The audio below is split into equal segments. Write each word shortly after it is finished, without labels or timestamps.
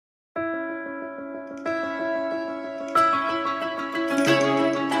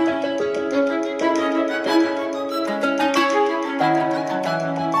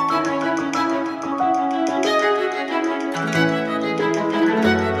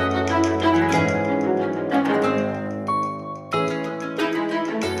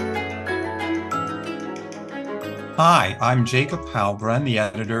Hi, I'm Jacob Halbrun, the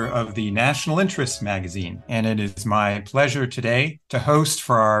editor of the National Interest magazine, and it is my pleasure today to host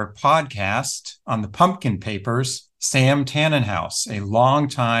for our podcast on the Pumpkin Papers, Sam Tanenhaus, a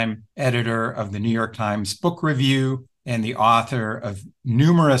longtime editor of the New York Times Book Review and the author of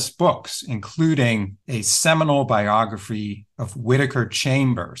numerous books, including a seminal biography of Whittaker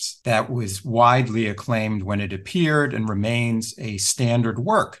Chambers that was widely acclaimed when it appeared and remains a standard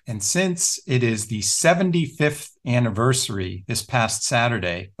work. And since it is the 75th anniversary this past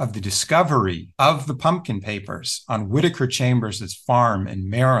Saturday of the discovery of the Pumpkin Papers on Whittaker Chambers' farm in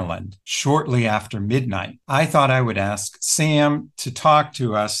Maryland shortly after midnight, I thought I would ask Sam to talk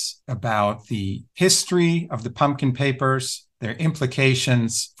to us about the history of the Pumpkin Papers, their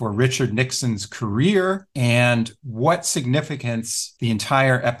implications for Richard Nixon's career, and what significance the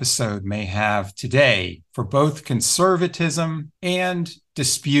entire episode may have today for both conservatism and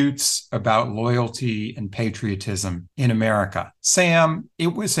disputes about loyalty and patriotism in America. Sam,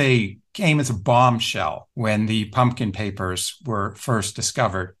 came as a bombshell when the Pumpkin Papers were first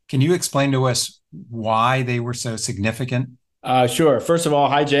discovered. Can you explain to us why they were so significant? Sure. First of all,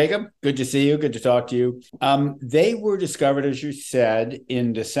 hi, Jacob. Good to see you. Good to talk to you. They were discovered, as you said,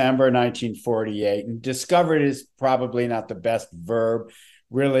 in December 1948. And discovered is probably not the best verb.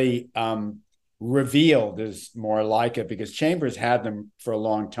 Really, revealed is more like it, because Chambers had them for a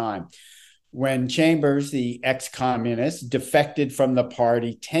long time. When Chambers, the ex-communist, defected from the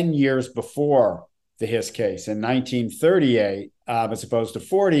party 10 years before the Hiss case in 1938, as opposed to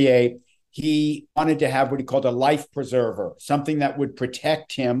 48, he wanted to have what he called a life preserver, something that would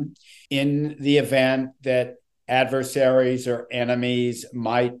protect him in the event that adversaries or enemies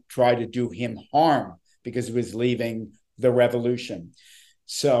might try to do him harm because he was leaving the revolution.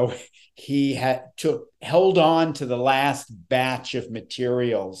 So he held on to the last batch of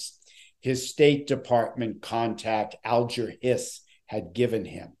materials his State Department contact, Alger Hiss, had given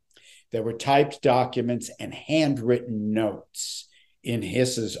him. There were typed documents and handwritten notes in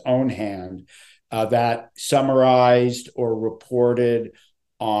Hiss's own hand that summarized or reported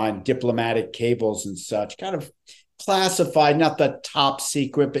on diplomatic cables and such, kind of classified, not the top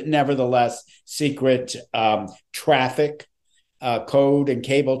secret, but nevertheless secret traffic, code and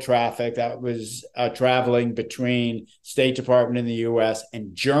cable traffic that was traveling between State Department in the US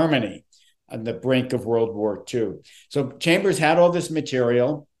and Germany on the brink of World War II. So Chambers had all this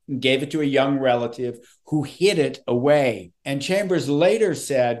material, gave it to a young relative who hid it away. And Chambers later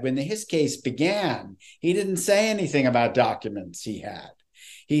said, when the Hiss case began, he didn't say anything about documents he had.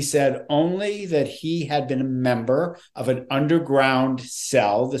 He said only that he had been a member of an underground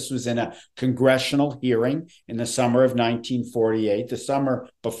cell. This was in a congressional hearing in the summer of 1948, the summer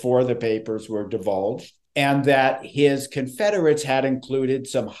before the papers were divulged, and that his Confederates had included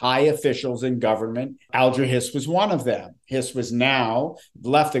some high officials in government. Alger Hiss was one of them. Hiss was now,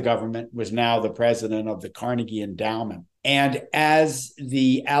 left the government, was now the president of the Carnegie Endowment. And as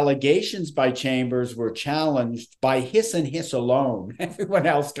the allegations by Chambers were challenged by Hiss and Hiss alone, everyone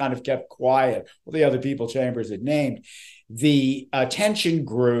else kind of kept quiet, well, the other people Chambers had named, the tension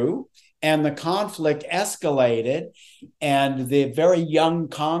grew and the conflict escalated. And the very young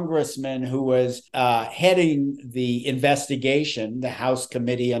congressman who was heading the investigation, the House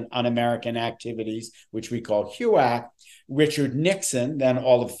Committee on Un-American Activities, which we call HUAC, Richard Nixon, then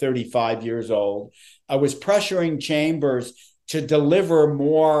all of 35 years old, was pressuring Chambers to deliver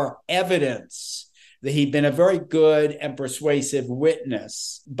more evidence. That he'd been a very good and persuasive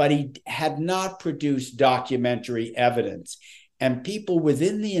witness, but he had not produced documentary evidence. And people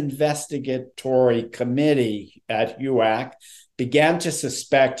within the investigatory committee at HUAC began to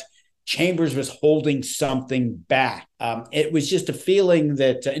suspect Chambers was holding something back. It was just a feeling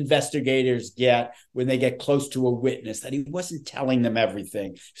that investigators get when they get close to a witness, that he wasn't telling them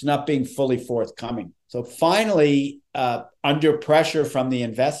everything. He's not being fully forthcoming. So finally, under pressure from the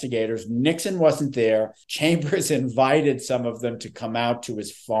investigators, Nixon wasn't there. Chambers invited some of them to come out to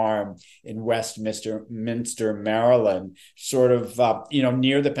his farm in Westminster, Maryland, sort of,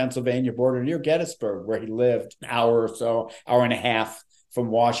 near the Pennsylvania border, near Gettysburg, where he lived, an hour or so, hour and a half from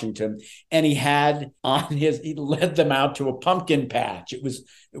Washington. And he led them out to a pumpkin patch. It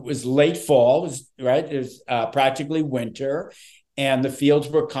was late fall, it was practically winter. And the fields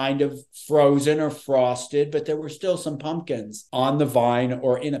were kind of frozen or frosted, but there were still some pumpkins on the vine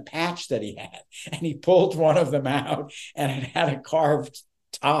or in a patch that he had. And he pulled one of them out, and it had a carved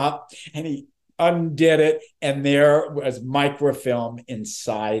top, and he undid it, and there was microfilm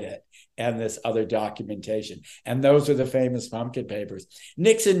inside it and this other documentation. And those are the famous Pumpkin Papers.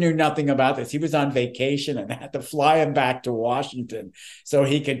 Nixon knew nothing about this. He was on vacation and had to fly him back to Washington so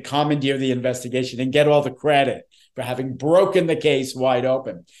he could commandeer the investigation and get all the credit for having broken the case wide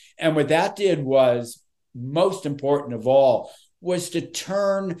open. And what that did was, most important of all, was to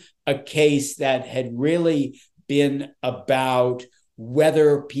turn a case that had really been about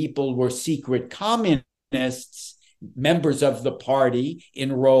whether people were secret communists, members of the party,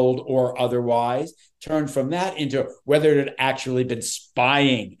 enrolled or otherwise, turned from that into whether it had actually been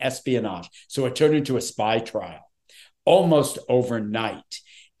spying, espionage. So it turned into a spy trial almost overnight.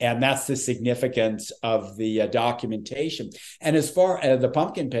 And that's the significance of the documentation. And as far as the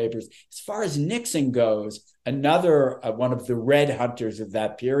Pumpkin Papers, as far as Nixon goes, another one of the red hunters of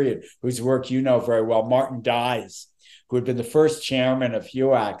that period, whose work you know very well, Martin Dies, who had been the first chairman of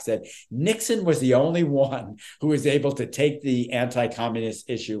HUAC, said Nixon was the only one who was able to take the anti-communist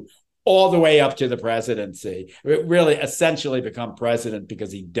issue all the way up to the presidency, really essentially become president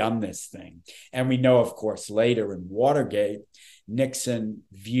because he'd done this thing. And we know, of course, later in Watergate, Nixon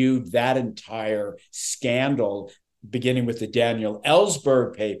viewed that entire scandal, beginning with the Daniel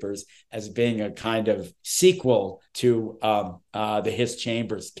Ellsberg papers, as being a kind of sequel to the Hiss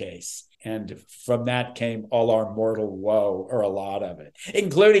Chambers case. And from that came all our mortal woe, or a lot of it,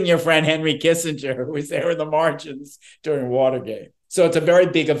 including your friend Henry Kissinger, who was there in the margins during Watergate. So it's a very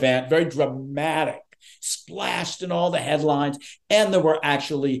big event, very dramatic, splashed in all the headlines. And there were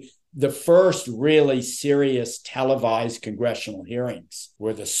actually the first really serious televised congressional hearings,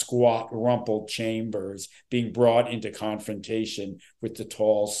 were the squat, rumpled Chambers being brought into confrontation with the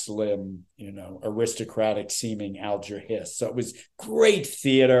tall, slim, aristocratic seeming Alger Hiss. So it was great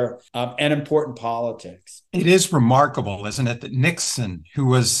theater and important politics. It is remarkable, isn't it, that Nixon, who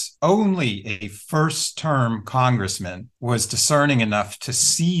was only a first-term congressman, was discerning enough to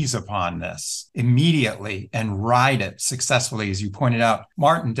seize upon this immediately and ride it successfully. As you pointed out,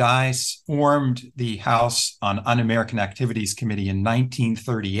 Martin Dies formed the House on Un-American Activities Committee in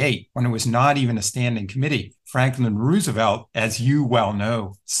 1938, when it was not even a standing committee. Franklin Roosevelt, as you well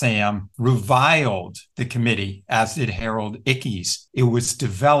know, Sam, reviled the committee, as did Harold Ickes. It was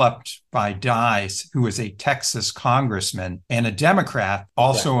developed by Dies, who was a Texas congressman and a Democrat,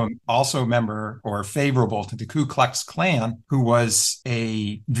 also a member or favorable to the Ku Klux Klan, who was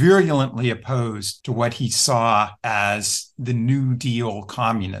virulently opposed to what he saw as the New Deal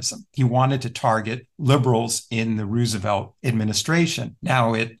communism. He wanted to target liberals in the Roosevelt administration.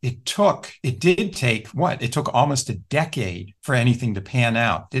 Now, it did take almost a decade for anything to pan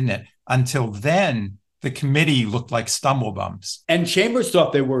out, didn't it? Until then, the committee looked like stumblebums. And Chambers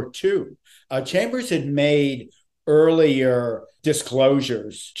thought they were too. Chambers had made earlier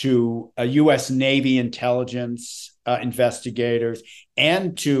disclosures to U.S. Navy intelligence investigators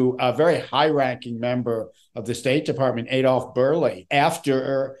and to a very high-ranking member of the State Department, Adolph Burley,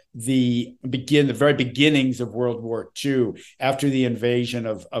 after the very beginnings of World War II, after the invasion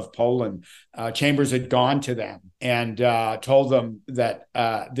of Poland. Chambers had gone to them and told them that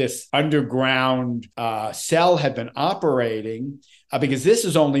this underground cell had been operating, because this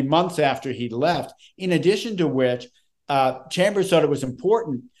is only months after he left, in addition to which Chambers thought it was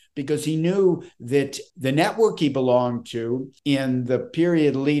important because he knew that the network he belonged to in the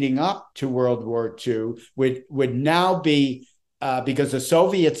period leading up to World War II would now be, because the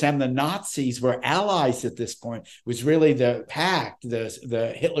Soviets and the Nazis were allies at this point, was really the pact,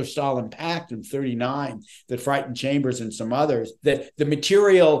 the Hitler-Stalin pact in 1939 that frightened Chambers and some others, that the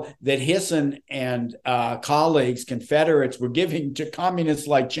material that Hissen and colleagues, Confederates, were giving to communists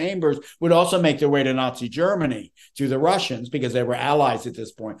like Chambers would also make their way to Nazi Germany through the Russians, because they were allies at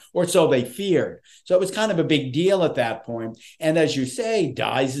this point, or so they feared. So it was kind of a big deal at that point. And as you say,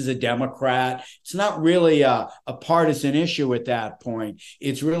 Dies is a Democrat. It's not really a partisan issue at that point.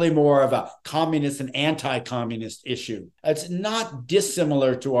 It's really more of a communist and anti-communist issue. It's not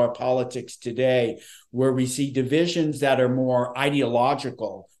dissimilar to our politics today, where we see divisions that are more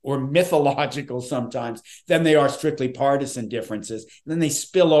ideological or mythological sometimes than they are strictly partisan differences. And then they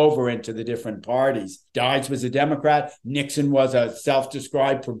spill over into the different parties. Dies was a Democrat. Nixon was a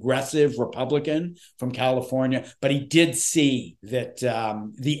self-described progressive Republican from California. But he did see that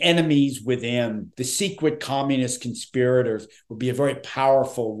the enemies within, the secret communist conspirators, would be a very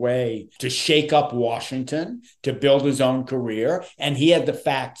powerful way to shake up Washington, to build his own career. And he had the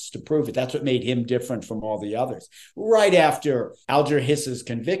facts to prove it. That's what made him different from all the others. Right after Alger Hiss's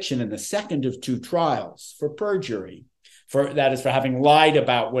conviction in the second of two trials for perjury, for having lied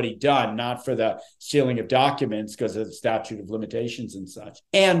about what he'd done, not for the stealing of documents because of the statute of limitations and such.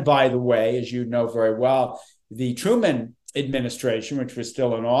 And by the way, as you know very well, the Truman administration, which was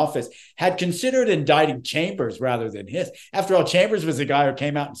still in office, had considered indicting Chambers rather than Hiss. After all, Chambers was the guy who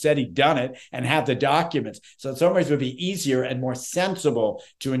came out and said he'd done it and had the documents. So in some ways it would be easier and more sensible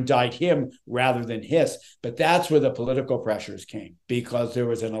to indict him rather than Hiss. But that's where the political pressures came, because there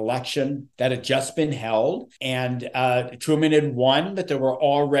was an election that had just been held, and Truman had won, but there were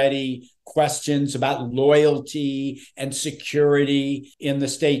already questions about loyalty and security in the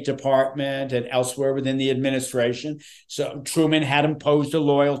State Department and elsewhere within the administration. So Truman had imposed a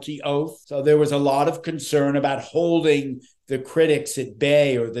loyalty oath. So there was a lot of concern about holding the critics at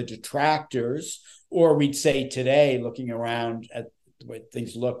bay, or the detractors, or we'd say today, looking around at the way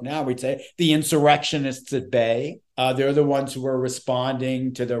things look now, we'd say the insurrectionists at bay. They're the ones who were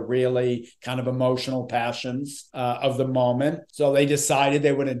responding to the really kind of emotional passions of the moment. So they decided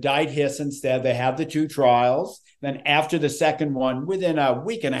they would indict Hiss instead. They had the two trials. Then after the second one, within a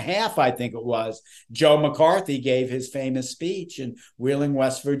week and a half, I think it was, Joe McCarthy gave his famous speech in Wheeling,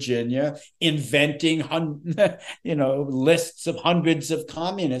 West Virginia, inventing lists of hundreds of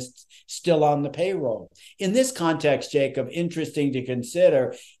communists still on the payroll. In this context, Jacob, interesting to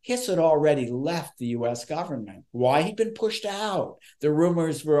consider, Hiss had already left the U.S. government. Why? He'd been pushed out. The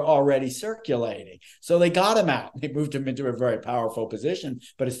rumors were already circulating. So they got him out. They moved him into a very powerful position,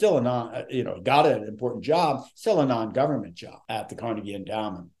 but it's still got an important job, still a non-government job at the Carnegie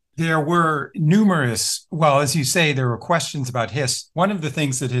Endowment. There were numerous, well, as you say, there were questions about Hiss. One of the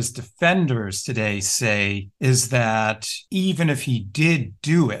things that his defenders today say is that even if he did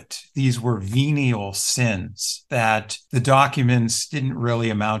do it, these were venial sins, that the documents didn't really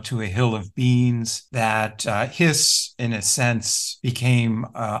amount to a hill of beans, that Hiss, in a sense, became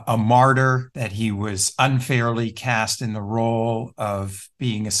a martyr, that he was unfairly cast in the role of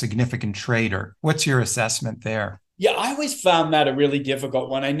being a significant traitor. What's your assessment there? Yeah, I always found that a really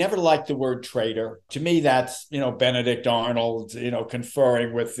difficult one. I never liked the word traitor. To me, that's, Benedict Arnold,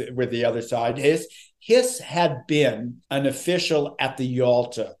 conferring with the other side. Hiss had been an official at the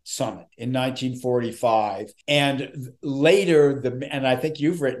Yalta Summit in 1945. And later, and I think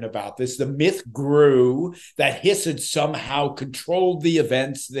you've written about this, the myth grew that Hiss had somehow controlled the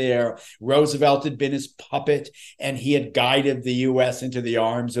events there. Roosevelt had been his puppet, and he had guided the U.S. into the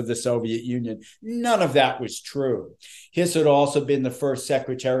arms of the Soviet Union. None of that was true. Hiss had also been the first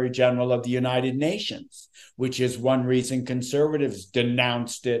Secretary General of the United Nations, which is one reason conservatives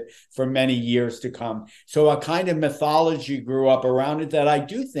denounced it for many years to come. So a kind of mythology grew up around it that I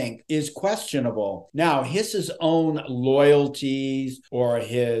do think is questionable. Now, Hiss's own loyalties or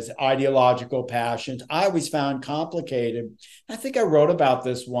his ideological passions, I always found complicated. I think I wrote about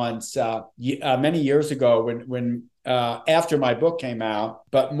this once many years ago when after my book came out,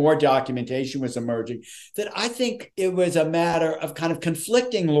 but more documentation was emerging, that I think it was a matter of kind of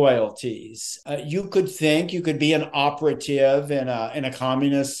conflicting loyalties. You could be an operative in a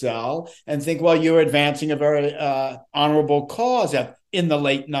communist cell and think, well, you're advancing a very honorable cause in the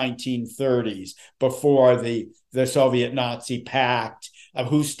late 1930s, before the Soviet Nazi pact, of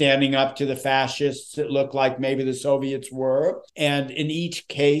who's standing up to the fascists. It looked like maybe the Soviets were. And in each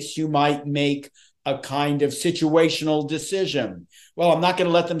case, you might make a kind of situational decision. Well, I'm not going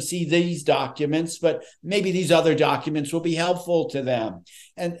to let them see these documents, but maybe these other documents will be helpful to them.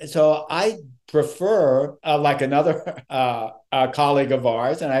 And so I prefer, like another colleague of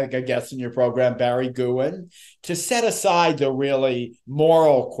ours, and I think a guest in your program, Barry Gouen, to set aside the really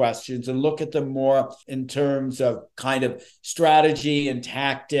moral questions and look at them more in terms of kind of strategy and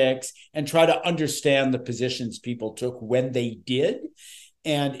tactics, and try to understand the positions people took when they did.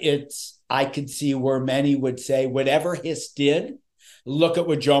 And I could see where many would say, whatever Hiss did, look at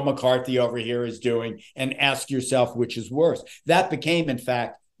what Joe McCarthy over here is doing and ask yourself which is worse. That became, in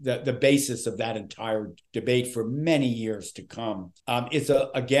fact, the basis of that entire debate for many years to come. It's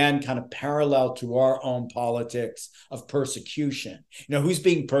again kind of parallel to our own politics of persecution. Who's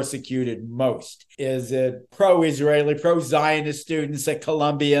being persecuted most? Is it pro-Israeli, pro-Zionist students at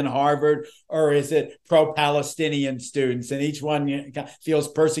Columbia and Harvard, or is it pro-Palestinian students? And each one feels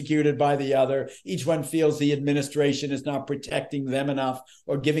persecuted by the other. Each one feels the administration is not protecting them enough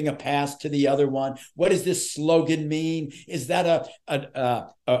or giving a pass to the other one. What does this slogan mean? Is that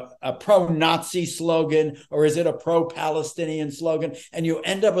a pro-Nazi slogan, or is it a pro-Palestinian slogan? And you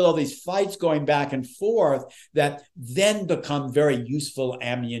end up with all these fights going back and forth that then become very useful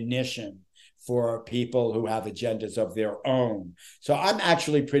ammunition for people who have agendas of their own. So I'm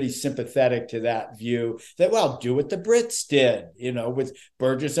actually pretty sympathetic to that view that, well, do what the Brits did, with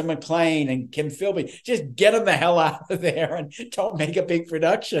Burgess and McLean and Kim Philby. Just get them the hell out of there and don't make a big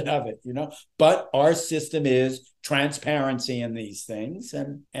production of it, But our system is transparency in these things.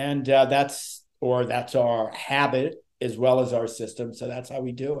 And that's our habit as well as our system. So that's how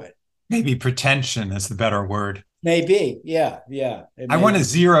we do it. Maybe pretension is the better word. Maybe. Yeah. Yeah. I want to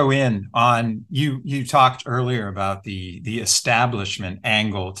zero in on you talked earlier about the establishment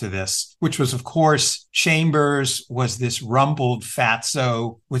angle to this, which was, of course, Chambers was this rumpled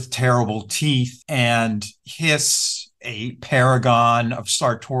fatso with terrible teeth, and Hiss, a paragon of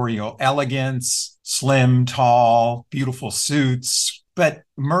sartorial elegance, slim, tall, beautiful suits. But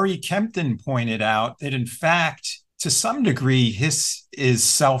Murray Kempton pointed out that, in fact, to some degree, Hiss is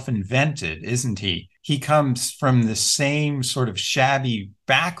self-invented, isn't he? He comes from the same sort of shabby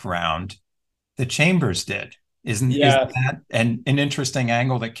background that Chambers did. Isn't that an interesting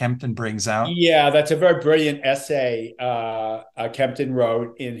angle that Kempton brings out? Yeah, that's a very brilliant essay Kempton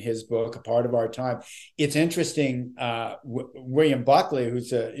wrote in his book, A Part of Our Time. It's interesting. William Buckley,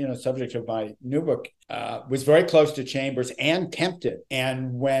 who's a subject of my new book, was very close to Chambers and Kempton.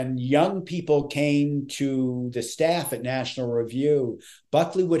 And when young people came to the staff at National Review,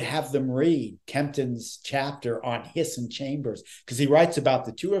 Buckley would have them read Kempton's chapter on Hiss and Chambers, because he writes about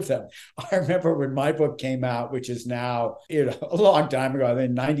the two of them. I remember when my book came out, which is now a long time ago, I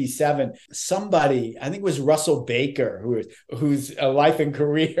think 97, somebody, I think it was Russell Baker, whose life and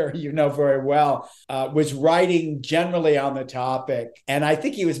career you know very well, was writing generally on the topic. And I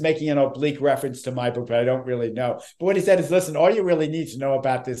think he was making an oblique reference to my book, but I don't really know. But what he said is, listen, all you really need to know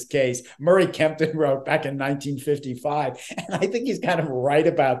about this case, Murray Kempton wrote back in 1955. And I think he's kind of right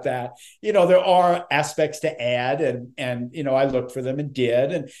about that. There are aspects to add, and I looked for them and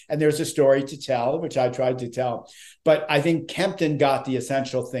did. And there's a story to tell, which I tried to tell. But I think Kempton got the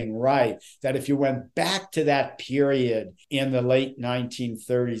essential thing right, that if you went back to that period in the late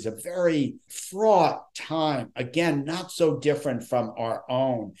 1930s, a very fraught time, again, not so different from our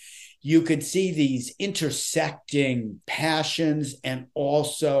own, you could see these intersecting passions and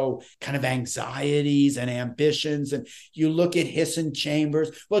also kind of anxieties and ambitions. And you look at Hiss and Chambers.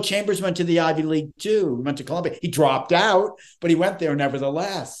 Well, Chambers went to the Ivy League too. He went to Columbia. He dropped out, but he went there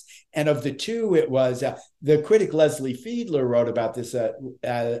nevertheless. And of the two, it was the critic Leslie Fiedler wrote about this,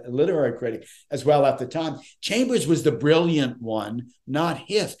 literary critic as well at the time. Chambers was the brilliant one, not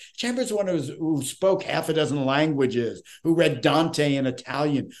Hiss. Chambers was one who spoke half a dozen languages, who read Dante in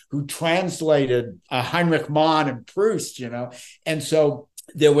Italian, who translated Heinrich Mann and Proust, And so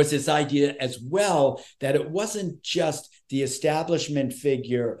there was this idea as well that it wasn't just the establishment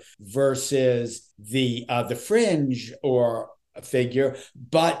figure versus the fringe or figure,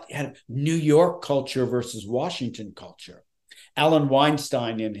 but New York culture versus Washington culture. Alan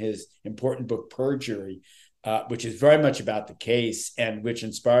Weinstein, in his important book, Perjury, which is very much about the case and which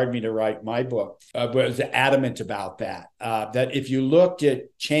inspired me to write my book, was adamant about that. That if you looked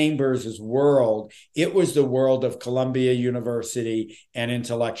at Chambers' world, it was the world of Columbia University and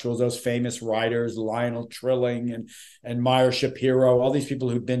intellectuals, those famous writers, Lionel Trilling and Meyer Shapiro, all these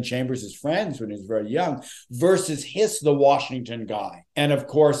people who'd been Chambers' friends when he was very young, versus Hiss, the Washington guy. And of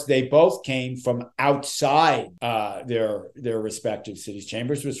course, they both came from outside their respective cities.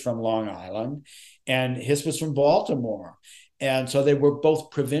 Chambers was from Long Island, and Hiss was from Baltimore. And so they were both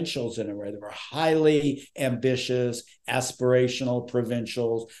provincials in a way. They were highly ambitious, aspirational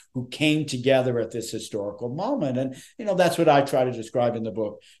provincials who came together at this historical moment. And, that's what I try to describe in the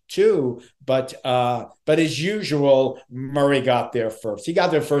book too. But as usual, Murray got there first. He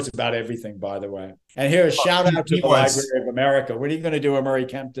got there first about everything, by the way. And here, a shout out to the Library of America. What are you going to do a Murray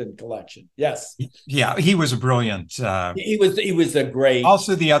Kempton collection? Yes. Yeah, he was a brilliant. He was a great.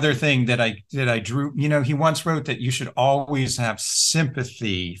 Also, the other thing that I drew, he once wrote that you should always have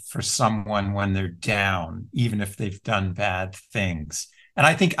sympathy for someone when they're down, even if they've done bad things. And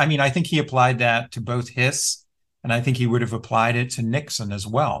I think he applied that to both Hiss, and I think he would have applied it to Nixon as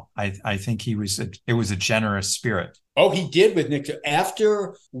well. I think it was a generous spirit. Oh, he did with Nixon.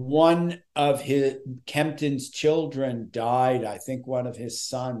 After one of Kempton's children died, I think one of his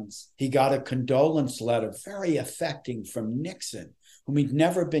sons, he got a condolence letter, very affecting, from Nixon, whom he'd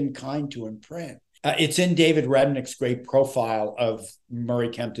never been kind to in print. It's in David Remnick's great profile of Murray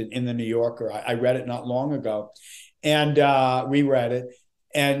Kempton in The New Yorker. I read it not long ago, and reread it.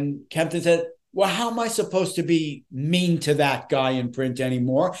 And Kempton said, well, how am I supposed to be mean to that guy in print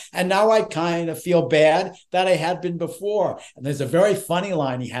anymore? And now I kind of feel bad that I had been before. And there's a very funny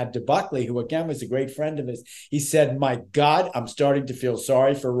line he had to Buckley, who again was a great friend of his. He said, my God, I'm starting to feel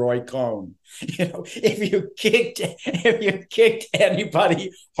sorry for Roy Cohn. If you kicked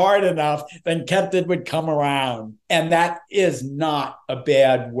anybody hard enough, then Kempton would come around. And that is not a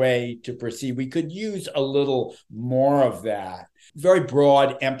bad way to proceed. We could use a little more of that. very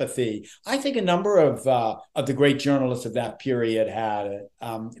broad empathy. I think a number of the great journalists of that period had it,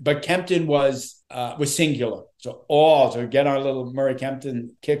 but Kempton was singular. So get our little Murray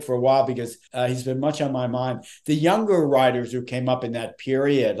Kempton kick for a while, because he's been much on my mind. The younger writers who came up in that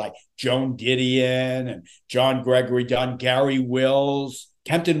period, like Joan Didion and John Gregory Dunn, Gary Wills,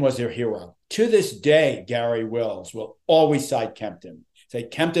 Kempton was their hero. To this day, Gary Wills will always cite Kempton. Say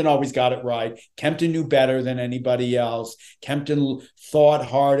Kempton always got it right. Kempton knew better than anybody else. Kempton thought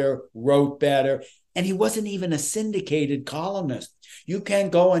harder, wrote better, and he wasn't even a syndicated columnist. You can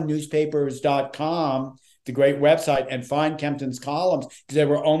go on newspapers.com, the great website, and find Kempton's columns, because they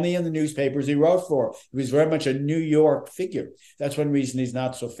were only in the newspapers he wrote for. He was very much a New York figure. That's one reason he's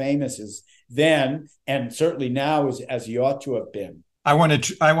not so famous as then, and certainly now as he ought to have been. I want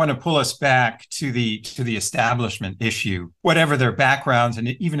to pull us back to the establishment issue. Whatever their backgrounds, and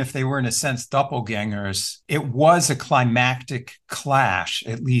even if they were in a sense doppelgangers, it was a climactic clash,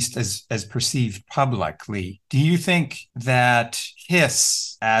 at least as perceived publicly. Do you think that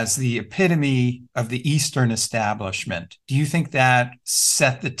Hiss, as the epitome of the Eastern establishment, do you think that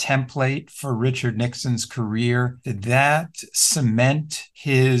set the template for Richard Nixon's career? Did that cement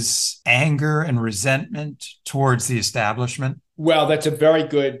his anger and resentment towards the establishment? Well, that's a very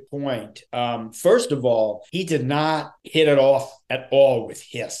good point. First of all, he did not hit it off at all with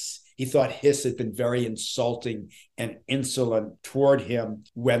Hiss. He thought Hiss had been very insulting and insolent toward him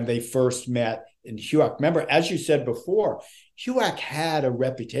when they first met in HUAC. Remember, as you said before, HUAC had a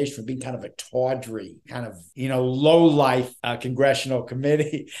reputation for being kind of a tawdry, kind of, low-life congressional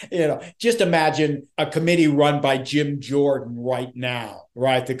committee. Just imagine a committee run by Jim Jordan right now,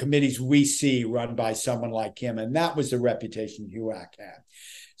 right? The committees we see run by someone like him. And that was the reputation HUAC had.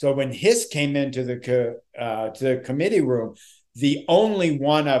 So when Hiss came into the committee room, the only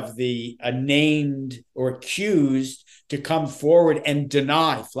one of the named or accused to come forward and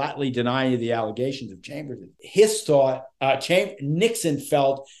flatly deny the allegations of Chambers. Hiss thought, Nixon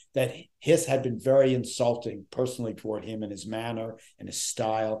felt that Hiss had been very insulting personally toward him in his manner and his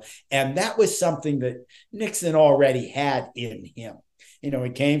style. And that was something that Nixon already had in him. He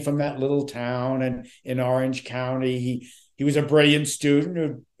came from that little town and in Orange County. He was a brilliant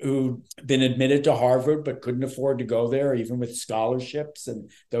student who'd been admitted to Harvard but couldn't afford to go there, even with scholarships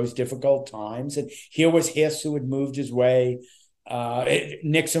and those difficult times. And here was Hiss, who had moved his way.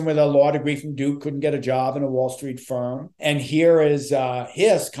 Nixon, with a law degree from Duke, couldn't get a job in a Wall Street firm. And here is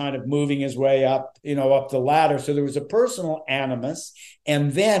Hiss kind of moving his way up, up the ladder. So there was a personal animus.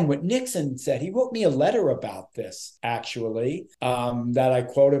 And then what Nixon said, he wrote me a letter about this, actually, that I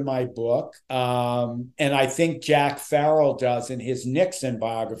quote in my book. And I think Jack Farrell does in his Nixon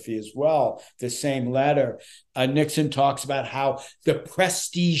biography as well, the same letter. Nixon talks about how the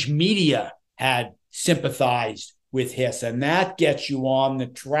prestige media had sympathized with Hiss, and that gets you on the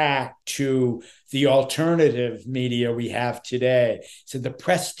track to the alternative media we have today. So the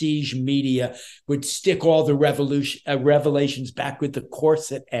prestige media would stick all the revelations back with the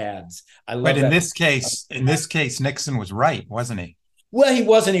corset ads. I love but in that. this case, Nixon was right, wasn't he? Well, he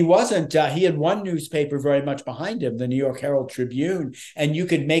wasn't. He had one newspaper very much behind him, the New York Herald Tribune, and you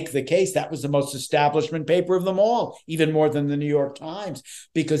could make the case that was the most establishment paper of them all, even more than the New York Times,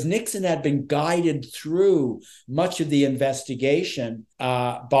 because Nixon had been guided through much of the investigation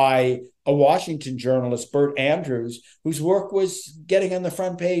by a Washington journalist, Bert Andrews, whose work was getting on the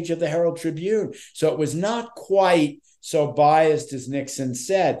front page of the Herald Tribune. So it was not quite so biased as Nixon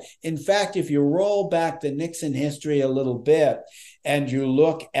said. In fact, if you roll back the Nixon history a little bit, and you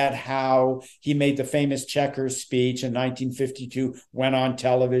look at how he made the famous Checkers speech in 1952, went on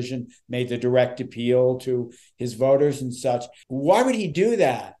television, made the direct appeal to his voters and such. Why would he do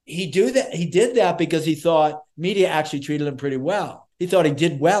that? He did that because he thought media actually treated him pretty well. He thought he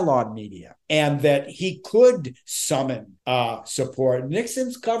did well on media and that he could summon support.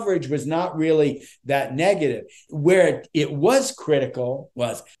 Nixon's coverage was not really that negative. Where it was critical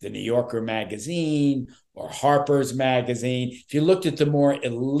was the New Yorker magazine or Harper's Magazine. If you looked at the more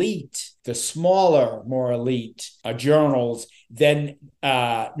elite, the smaller, more elite journals, then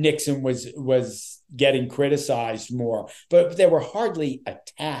Nixon was getting criticized more. But there were hardly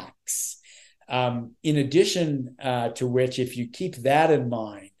attacks. In addition to which, if you keep that in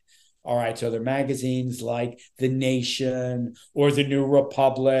mind, all right, so there are magazines like The Nation or The New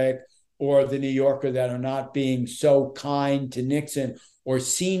Republic or The New Yorker that are not being so kind to Nixon or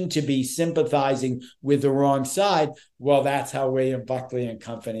seem to be sympathizing with the wrong side. Well, that's how William Buckley and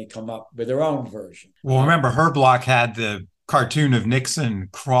company come up with their own version. Well, remember, Herblock had the cartoon of Nixon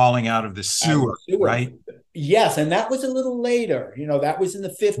crawling out of the sewer, right? Yes, and that was a little later. That was in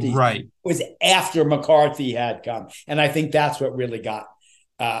the 50s. Right. It was after McCarthy had come. And I think that's what really got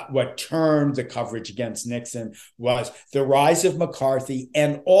what turned the coverage against Nixon was the rise of McCarthy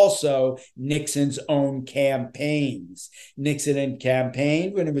and also Nixon's own campaigns. Nixon had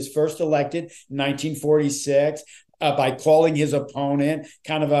campaigned when he was first elected in 1946. By calling his opponent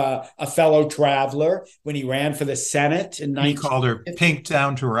kind of a fellow traveler when he ran for the Senate in He called her 1950. pink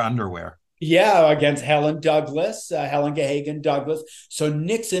down to her underwear. Yeah, against Helen Gahagan Douglas. So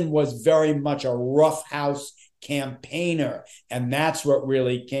Nixon was very much a roughhouse campaigner. And that's what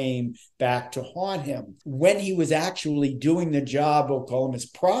really came back to haunt him. When he was actually doing the job, we'll call him as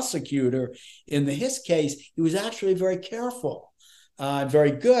prosecutor in the Hiss case, he was actually very careful and very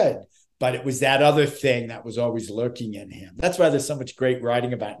good. But it was that other thing that was always lurking in him. That's why there's so much great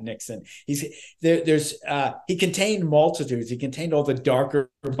writing about Nixon. He contained multitudes. He contained all the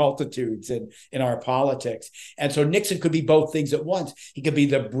darker multitudes in our politics. And so Nixon could be both things at once. He could be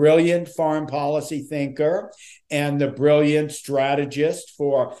the brilliant foreign policy thinker and the brilliant strategist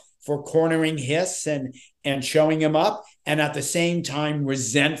for cornering Hiss and showing him up, and at the same time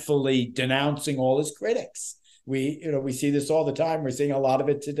resentfully denouncing all his critics. We see this all the time. We're seeing a lot of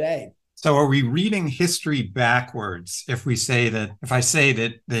it today. So are we reading history backwards if I say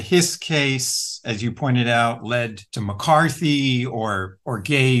that the Hiss case, as you pointed out, led to McCarthy or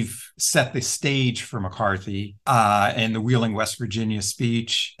set the stage for McCarthy and the Wheeling, West Virginia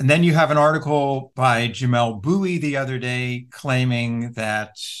speech? And then you have an article by Jamel Bowie the other day claiming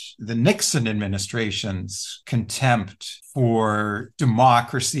that the Nixon administration's contempt for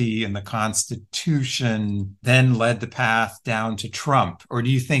democracy and the Constitution then led the path down to Trump? Or do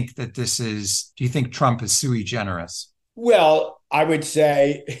you think Trump is sui generis? Well, I would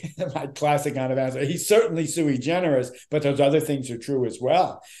say my classic kind of answer, he's certainly sui generis, but those other things are true as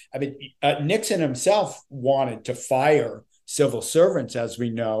well. I mean, Nixon himself wanted to fire civil servants, as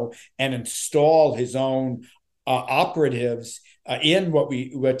we know, and install his own operatives in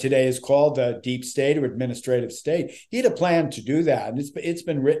what today is called the deep state or administrative state. He had a plan to do that, and it's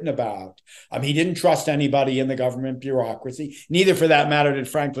been written about. He didn't trust anybody in the government bureaucracy, neither for that matter did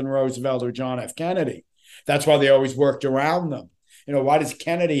Franklin Roosevelt or John F. Kennedy. That's why they always worked around them. Why does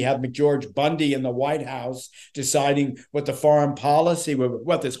Kennedy have McGeorge Bundy in the White House deciding what the foreign policy,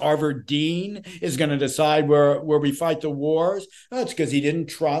 what this Harvard dean is going to decide where we fight the wars? Well, it's because he didn't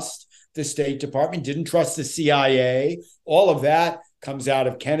trust the State Department, didn't trust the CIA. All of that comes out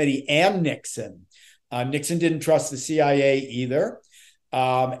of Kennedy and Nixon. Nixon didn't trust the CIA either.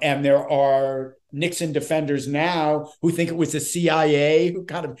 And there are Nixon defenders now who think it was the CIA who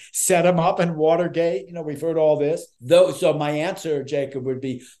kind of set him up in Watergate. We've heard all this. So my answer, Jacob, would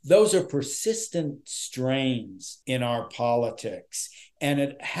be those are persistent strains in our politics. And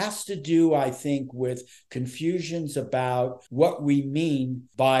it has to do, I think, with confusions about what we mean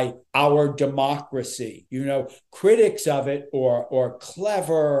by our democracy. Critics of it or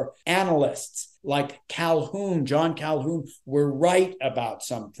clever analysts like John Calhoun, were right about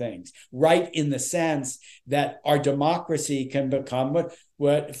some things, right in the sense that our democracy can become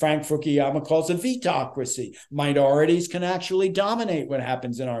what Frank Fukuyama calls a vetocracy. Minorities can actually dominate what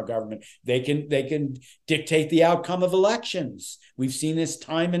happens in our government. They can dictate the outcome of elections. We've seen this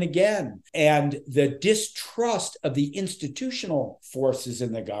time and again. And the distrust of the institutional forces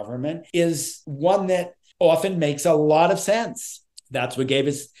in the government is one that often makes a lot of sense. That's what gave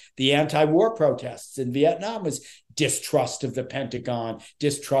us the anti-war protests in Vietnam, was distrust of the Pentagon,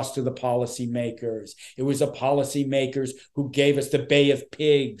 distrust of the policymakers. It was the policymakers who gave us the Bay of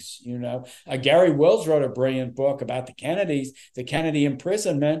Pigs. Gary Wills wrote a brilliant book about the Kennedy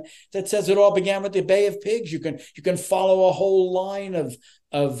imprisonment, that says it all began with the Bay of Pigs. You can follow a whole line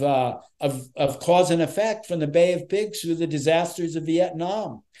of cause and effect from the Bay of Pigs through the disasters of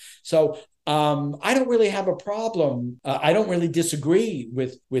Vietnam. So I don't really have a problem. I don't really disagree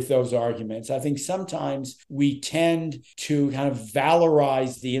with those arguments. I think sometimes we tend to kind of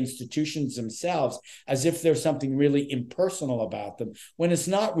valorize the institutions themselves as if there's something really impersonal about them, when it's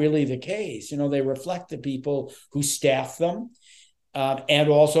not really the case. They reflect the people who staff them and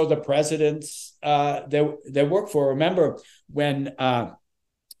also the presidents they work for. Remember when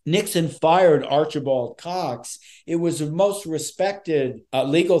Nixon fired Archibald Cox, it was the most respected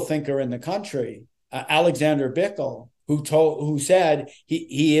legal thinker in the country, Alexander Bickel, who said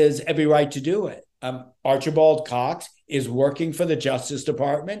he has every right to do it. Archibald Cox is working for the Justice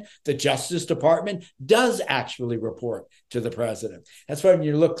Department. The Justice Department does actually report to the president. That's why when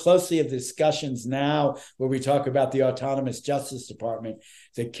you look closely at the discussions now where we talk about the autonomous Justice Department,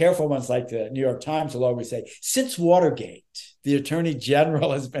 the careful ones like the New York Times will always say, since Watergate, the Attorney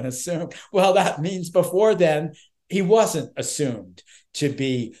General has been assumed. Well, that means before then, he wasn't assumed to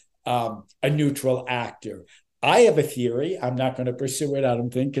be a neutral actor. I have a theory. I'm not going to pursue it, I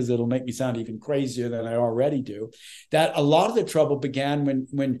don't think, because it'll make me sound even crazier than I already do, that a lot of the trouble began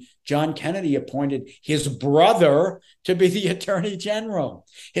when John Kennedy appointed his brother to be the Attorney General.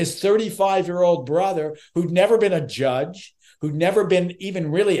 His 35-year-old brother, who'd never been a judge, who'd never been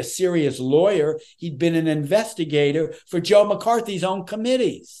even really a serious lawyer. He'd been an investigator for Joe McCarthy's own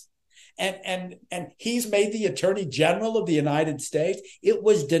committees. And he's made the Attorney General of the United States. It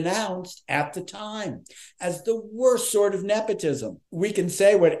was denounced at the time as the worst sort of nepotism. We can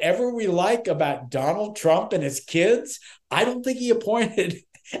say whatever we like about Donald Trump and his kids. I don't think he appointed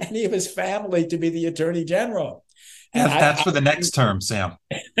any of his family to be the Attorney General. And that's for the next term, Sam.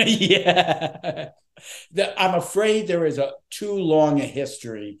 Yeah. I'm afraid there is too long a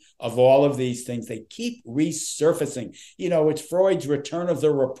history of all of these things. They keep resurfacing. It's Freud's return of the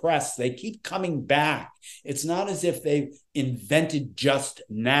repressed. They keep coming back. It's not as if they've invented just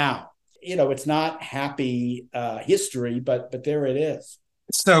now. It's not happy history, but there it is.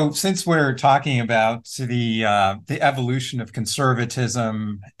 So, since we're talking about the evolution of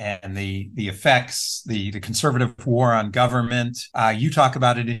conservatism and the effects, the conservative war on government, you talk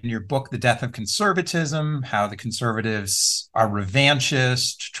about it in your book, The Death of Conservatism, how the conservatives are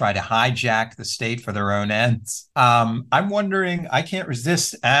revanchist, try to hijack the state for their own ends. I'm wondering, I can't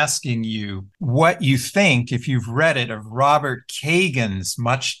resist asking you what you think, if you've read it, of Robert Kagan's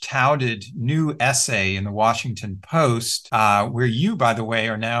much touted new essay in the Washington Post, where you, by the way,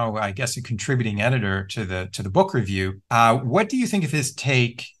 are now, I guess, a contributing editor to the book review. What do you think of his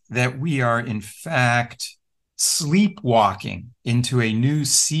take that we are, in fact, sleepwalking into a new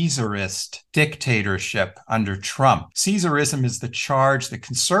Caesarist dictatorship under Trump? Caesarism is the charge that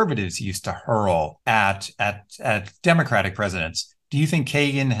conservatives used to hurl at Democratic presidents. Do you think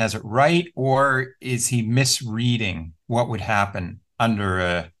Kagan has it right, or is he misreading what would happen under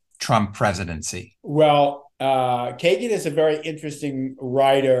a Trump presidency? Well, Kagan is a very interesting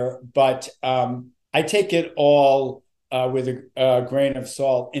writer, but I take it all with a grain of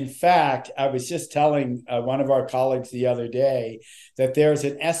salt. In fact, I was just telling one of our colleagues the other day that there's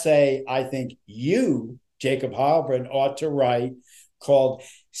an essay I think you, Jacob Heilbrunn, ought to write called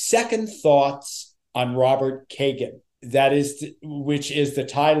Second Thoughts on Robert Kagan. That is, which is the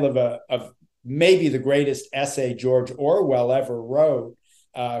title of maybe the greatest essay George Orwell ever wrote.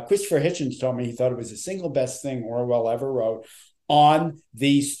 Christopher Hitchens told me he thought it was the single best thing Orwell ever wrote on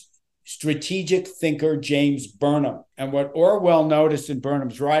the strategic thinker James Burnham. And what Orwell noticed in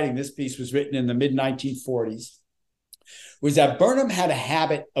Burnham's writing, this piece was written in the mid-1940s, was that Burnham had a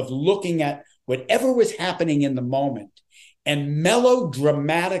habit of looking at whatever was happening in the moment and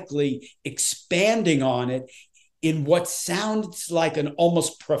melodramatically expanding on it in what sounds like an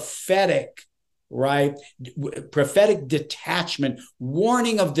almost prophetic detachment,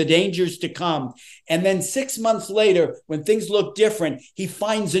 warning of the dangers to come. And then 6 months later, when things look different, he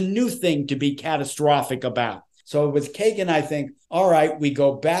finds a new thing to be catastrophic about. So with Kagan, I think, all right, we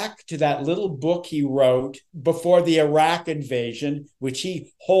go back to that little book he wrote before the Iraq invasion, which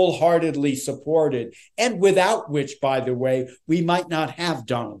he wholeheartedly supported, and without which, by the way, we might not have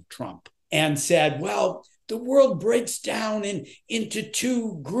Donald Trump, and said, well, the world breaks down into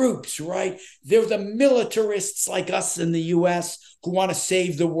two groups, right? They're the militarists like us in the US who want to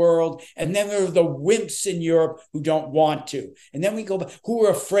save the world. And then there are the wimps in Europe who don't want to. And then we go back, who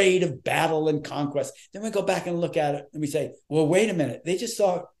are afraid of battle and conquest. Then we go back and look at it and we say, well, wait a minute. They just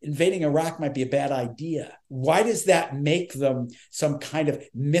thought invading Iraq might be a bad idea. Why does that make them some kind of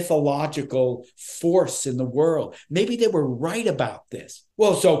mythological force in the world? Maybe they were right about this.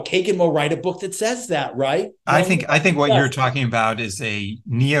 Well, so Kagan will write a book that says that, right? I think what you're talking about is a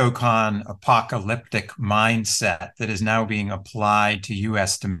neocon apocalyptic mindset that is now being applied to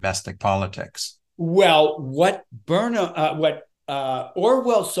U.S. domestic politics. Well, what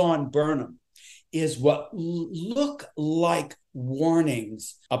Orwell saw in Burnham is what look like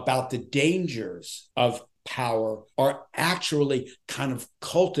warnings about the dangers of power are actually kind of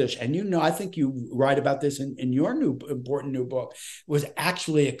cultish. And I think you write about this in your important new book, was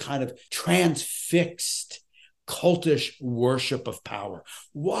actually a kind of transfixed cultish worship of power.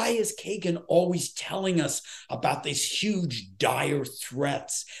 Why is Kagan always telling us about these huge, dire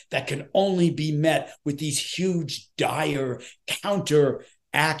threats that can only be met with these huge, dire counter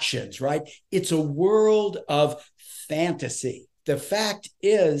actions, right? It's a world of fantasy. The fact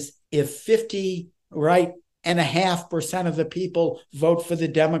is, if 50, right, and a half percent of the people vote for the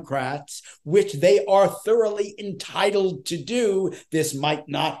Democrats, which they are thoroughly entitled to do, this might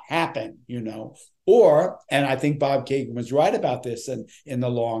not happen, Or, and I think Bob Kagan was right about this in the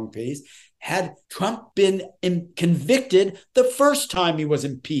long piece, had Trump been convicted the first time he was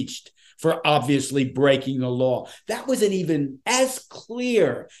impeached for obviously breaking the law, that was an even as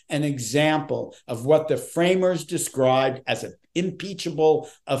clear an example of what the framers described as impeachable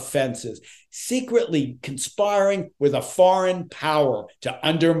offenses, secretly conspiring with a foreign power to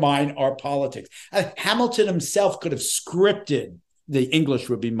undermine our politics. Hamilton himself could have scripted, the English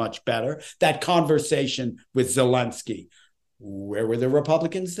would be much better, that conversation with Zelensky. Where were the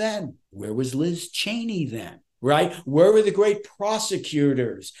Republicans then? Where was Liz Cheney then? Right? Where were the great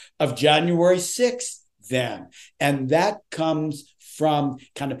prosecutors of January 6th then? And that comes from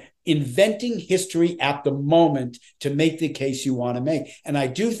kind of inventing history at the moment to make the case you want to make. And I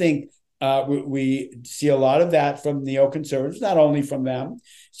do think we see a lot of that from neoconservatives, not only from them,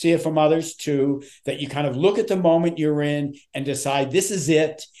 see it from others too, that you kind of look at the moment you're in and decide this is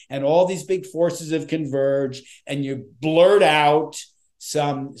it, and all these big forces have converged, and you blurt out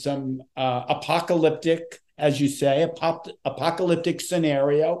some apocalyptic, as you say, apocalyptic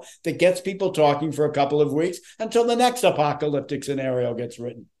scenario that gets people talking for a couple of weeks until the next apocalyptic scenario gets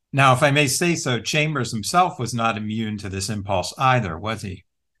written. Now, if I may say so, Chambers himself was not immune to this impulse either, was he?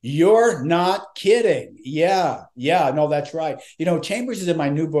 You're not kidding. Yeah, no, that's right. Chambers is in my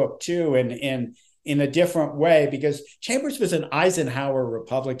new book too, and in a different way, because Chambers was an Eisenhower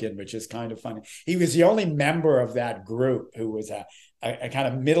Republican, which is kind of funny. He was the only member of that group who was a kind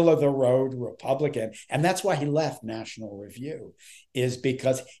of middle of the road Republican. And that's why he left National Review, is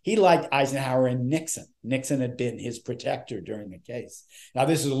because he liked Eisenhower and Nixon. Nixon had been his protector during the case. Now,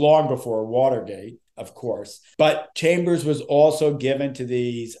 this is long before Watergate, of course, but Chambers was also given to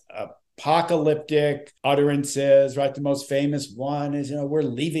these apocalyptic utterances, right? The most famous one is, we're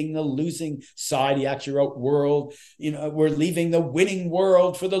leaving the losing side. He actually wrote world, we're leaving the winning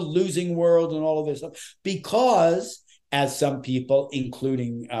world for the losing world and all of this stuff, because as some people,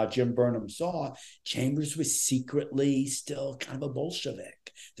 including Jim Burnham, saw, Chambers was secretly still kind of a Bolshevik.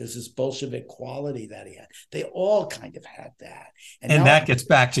 There's this Bolshevik quality that he had. They all kind of had that. And that gets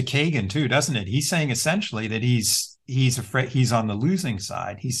back to Kagan too, doesn't it? He's saying essentially that he's afraid he's on the losing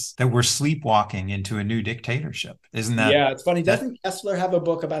side. That we're sleepwalking into a new dictatorship. Isn't that? Yeah, it's funny. Doesn't Kessler have a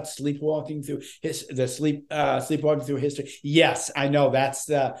book about sleepwalking through sleepwalking through history? Yes, I know. That's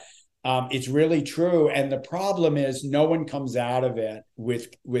the. It's really true. And the problem is no one comes out of it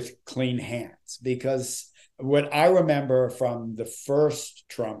with clean hands, because what I remember from the first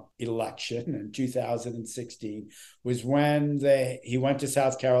Trump election in 2016 was when he went to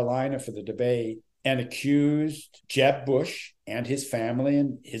South Carolina for the debate and accused Jeb Bush and his family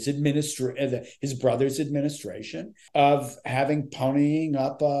and his brother's administration of ponying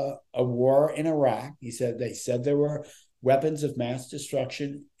up a war in Iraq. They said there were weapons of mass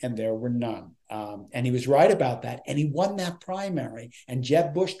destruction, and there were none. And he was right about that. And he won that primary. And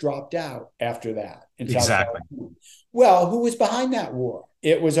Jeb Bush dropped out after that. Exactly. Well, who was behind that war?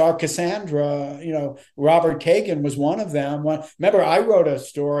 It was our Cassandra. Robert Kagan was one of them. Remember, I wrote a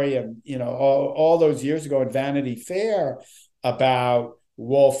story, all those years ago in Vanity Fair about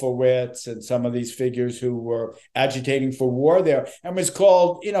Wolfowitz and some of these figures who were agitating for war there, and was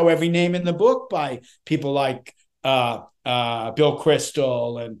called, every name in the book by people like Bill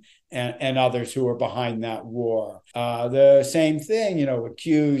Kristol and others who were behind that war. The same thing,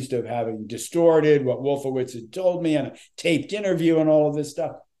 accused of having distorted what Wolfowitz had told me in a taped interview and all of this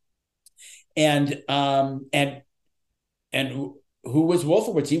stuff. And who was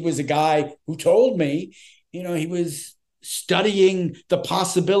Wolfowitz? He was a guy who told me, he was studying the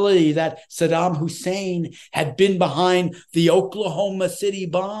possibility that Saddam Hussein had been behind the Oklahoma City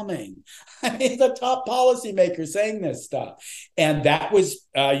bombing. I mean, the top policymaker saying this stuff. And that was,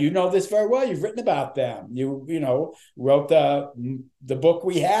 this very well. You've written about them. You wrote the book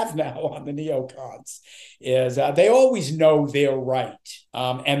we have now on the neocons. Is they always know they're right.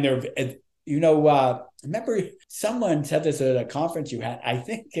 And they're, remember someone said this at a conference you had. I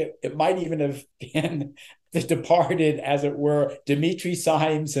think it might even have been the departed, as it were, Dimitri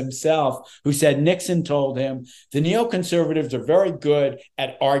Simes himself, who said Nixon told him, the neoconservatives are very good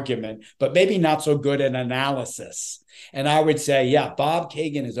at argument, but maybe not so good at analysis. And I would say, yeah, Bob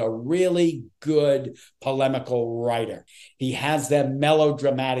Kagan is a really good polemical writer. He has that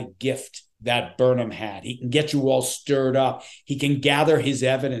melodramatic gift that Burnham had. He can get you all stirred up. He can gather his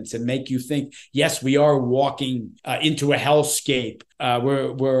evidence and make you think, yes, we are walking into a hellscape.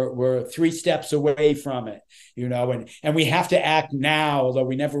 We're 3 steps away from it, and we have to act now, although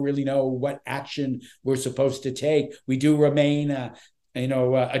we never really know what action we're supposed to take. We do remain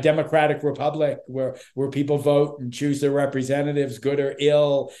a democratic republic where people vote and choose their representatives, good or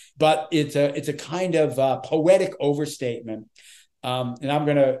ill. But it's a kind of poetic overstatement. And I'm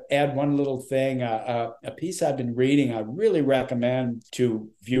going to add one little thing. A piece I've been reading, I really recommend to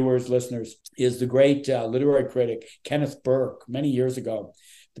viewers, listeners, is the great literary critic Kenneth Burke. Many years ago,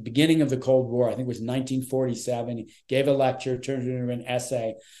 the beginning of the Cold War, I think it was 1947, he gave a lecture, turned it into an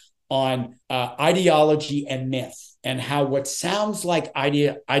essay on ideology and myth, and how what sounds like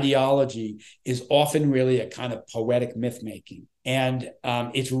ideology is often really a kind of poetic myth making. And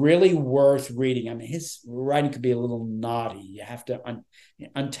it's really worth reading. I mean, his writing could be a little naughty. You have to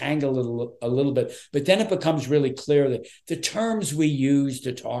untangle a little bit. But then it becomes really clear that the terms we use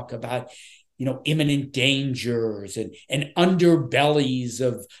to talk about imminent dangers and underbellies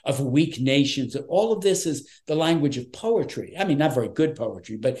of weak nations. All of this is the language of poetry. I mean, not very good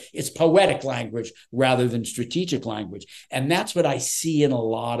poetry, but it's poetic language rather than strategic language. And that's what I see in a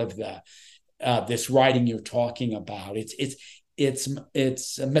lot of this writing you're talking about. It's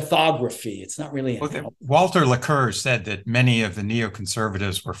a mythography. It's not really. Walter Laqueur said that many of the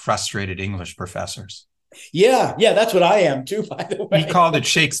neoconservatives were frustrated English professors. Yeah, that's what I am too, by the way. He called it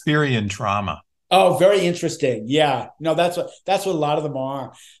Shakespearean trauma. Oh, very interesting. Yeah, no, that's what a lot of them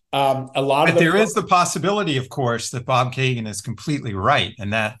are. But there is the possibility, of course, that Bob Kagan is completely right,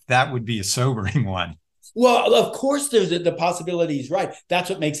 and that would be a sobering one. Well, of course, there's the possibility he's right. That's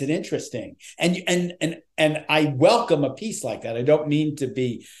what makes it interesting, and I welcome a piece like that. I don't mean to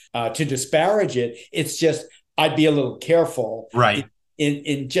be to disparage it. It's just I'd be a little careful, right?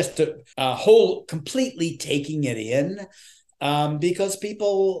 In just to completely taking it in, because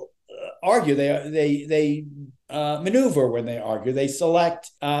people argue. They maneuver when they argue. They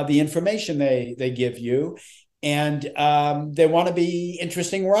select the information they give you, and they want to be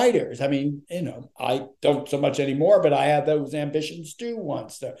interesting writers. I mean, I don't so much anymore, but I had those ambitions too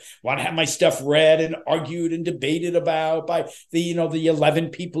once. To want to have my stuff read and argued and debated about by the 11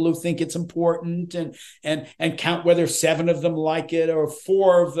 people who think it's important, and count whether 7 of them like it or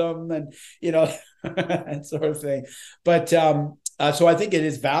 4 of them, and that sort of thing. But so I think it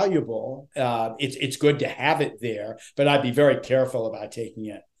is valuable. It's good to have it there, but I'd be very careful about taking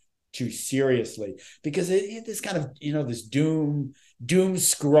it too seriously, because this kind of this doom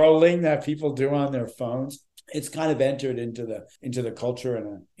scrolling that people do on their phones, it's kind of entered into the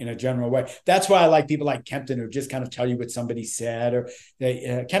culture in a general way. That's why I like people like Kempton, who just kind of tell you what somebody said. Or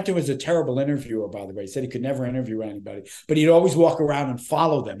Kempton was a terrible interviewer, by the way. He said he could never interview anybody, but he'd always walk around and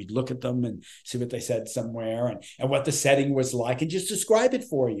follow them. He'd look at them and see what they said somewhere, and what the setting was like, and just describe it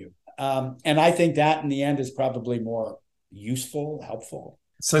for you. And I think that in the end is probably more useful, helpful.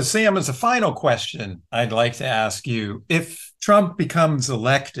 So, Sam, as a final question, I'd like to ask you, if Trump becomes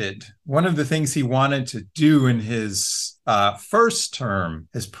elected, one of the things he wanted to do in his first term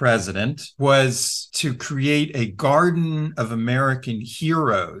as president was to create a garden of American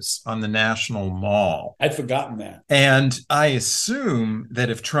heroes on the National Mall. I'd forgotten that. And I assume that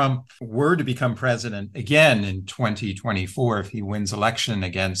if Trump were to become president again in 2024, if he wins election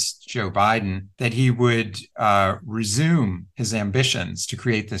against Joe Biden, that he would resume his ambitions to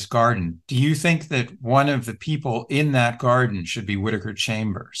create this garden. Do you think that one of the people in that garden should be Whittaker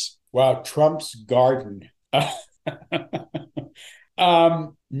Chambers? Wow, Trump's garden.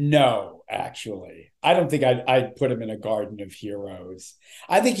 No, actually. I don't think I'd put him in a garden of heroes.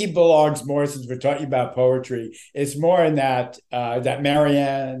 I think he belongs more, since we're talking about poetry, it's more in that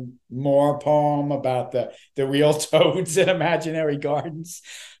Marianne Moore poem about the real toads in imaginary gardens.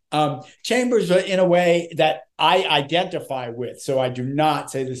 Chambers, in a way that I identify with, so I do not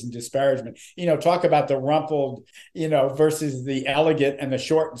say this in disparagement. Talk about the rumpled, versus the elegant, and the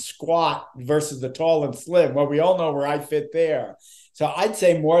short and squat versus the tall and slim. Well, we all know where I fit there. So I'd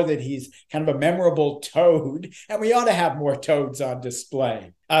say more that he's kind of a memorable toad, and we ought to have more toads on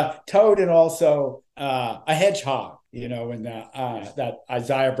display. Toad, and also a hedgehog, in that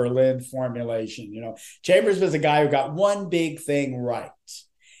Isaiah Berlin formulation. Chambers was a guy who got one big thing right.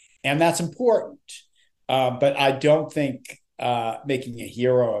 And that's important. But I don't think making a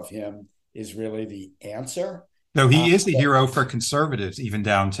hero of him is really the answer. No, he is a hero for conservatives, even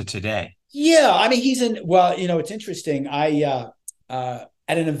down to today. Yeah, I mean, it's interesting.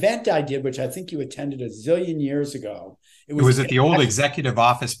 At an event I did, which I think you attended a zillion years ago. It was at the old executive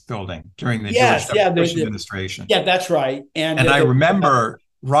office building during the George W. Bush administration. Yeah, that's right. And I remember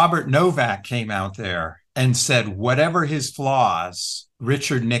Robert Novak came out there and said, whatever his flaws,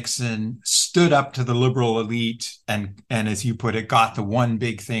 Richard Nixon stood up to the liberal elite and as you put it, got the one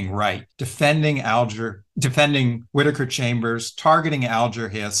big thing right, defending Whittaker Chambers, targeting Alger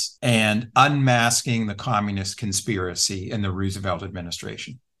Hiss, and unmasking the communist conspiracy in the Roosevelt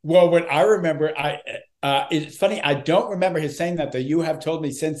administration. Well, what I remember, it's funny, I don't remember his saying that, though. You have told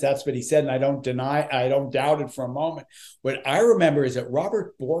me since that's what he said, and I don't doubt it for a moment. What I remember is that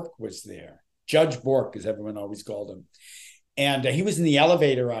Robert Bork was there, Judge Bork, as everyone always called him. And he was in the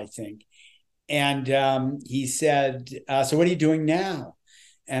elevator, I think. And he said, so what are you doing now?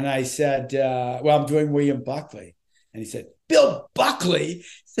 And I said, well, I'm doing William Buckley. And he said, Bill Buckley?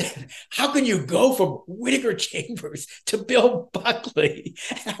 How can you go from Whittaker Chambers to Bill Buckley?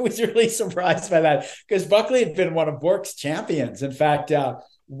 And I was really surprised by that because Buckley had been one of Bork's champions. In fact,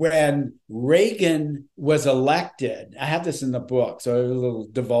 when Reagan was elected, I have this in the book, so I'll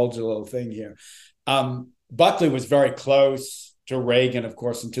divulge a little thing here. Buckley was very close to Reagan, of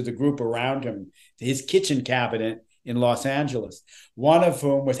course, and to the group around him, to his kitchen cabinet in Los Angeles, one of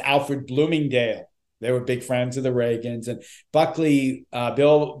whom was Alfred Bloomingdale. They were big friends of the Reagans. And Buckley,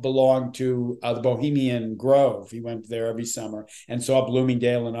 Bill belonged to the Bohemian Grove. He went there every summer and saw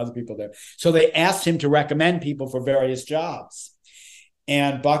Bloomingdale and other people there. So they asked him to recommend people for various jobs.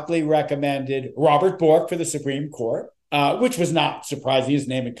 And Buckley recommended Robert Bork for the Supreme Court, which was not surprising. His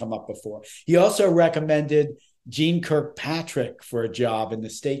name had come up before. He also recommended Jeane Kirkpatrick for a job in the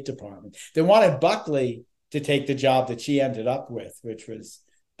State Department. They wanted Buckley to take the job that she ended up with, which was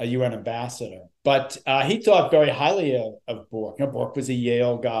a UN ambassador. But he thought very highly of Bork. You know, Bork was a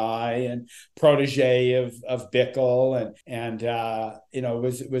Yale guy and protege of Bickle, and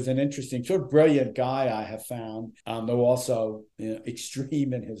was an interesting, sort of brilliant guy, I have found, though also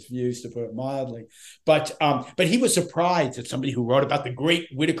extreme in his views, to put it mildly. But he was surprised that somebody who wrote about the great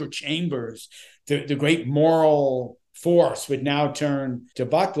Whittaker Chambers, the great moral force, would now turn to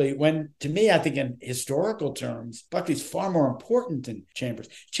Buckley, when, to me, I think in historical terms, Buckley's far more important than Chambers.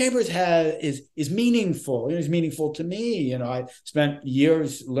 Chambers is meaningful. He's meaningful to me. I spent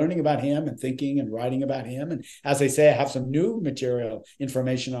years learning about him and thinking and writing about him. And as I say, I have some new material,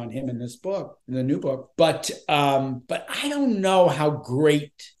 information on him in this book, in the new book. But I don't know how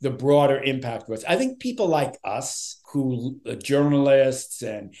great the broader impact was. I think people like us, who journalists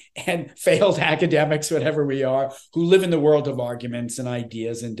and failed academics, whatever we are, who live in the world of arguments and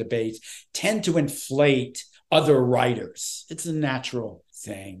ideas and debates, tend to inflate other writers. It's a natural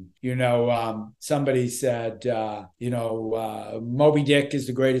thing. Somebody said, Moby Dick is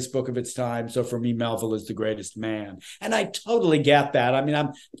the greatest book of its time. So for me, Melville is the greatest man. And I totally get that. I mean,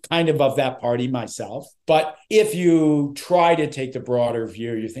 I'm kind of that party myself. But if you try to take the broader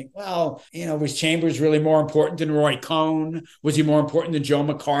view, you think, well, was Chambers really more important than Roy Cohn? Was he more important than Joe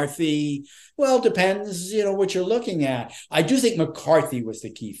McCarthy? Well, depends, what you're looking at. I do think McCarthy was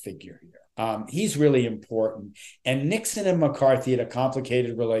the key figure here. He's really important. And Nixon and McCarthy had a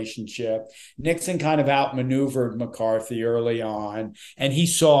complicated relationship. Nixon kind of outmaneuvered McCarthy early on, and he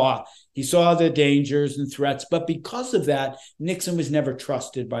saw the dangers and threats. But because of that, Nixon was never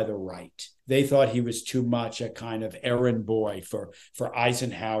trusted by the right. They thought he was too much a kind of errand boy for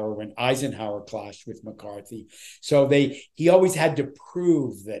Eisenhower when Eisenhower clashed with McCarthy. So he always had to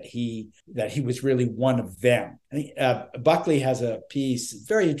prove that he was really one of them. I think Buckley has a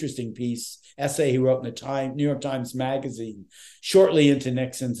very interesting essay he wrote in the New York Times Magazine shortly into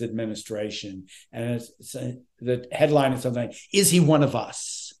Nixon's administration. And the headline is something like, "Is he one of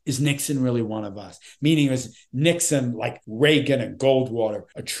us? Is Nixon really one of us?" Meaning, was Nixon, like Reagan and Goldwater,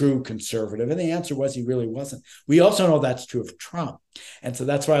 a true conservative? And the answer was he really wasn't. We also know that's true of Trump. And so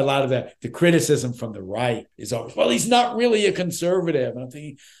that's why a lot of the criticism from the right is always, well, he's not really a conservative. And I'm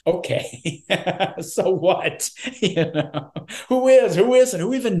thinking, okay, so what? Who is, who isn't,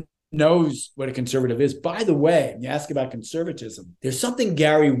 who even knows what a conservative is? By the way, you ask about conservatism, there's something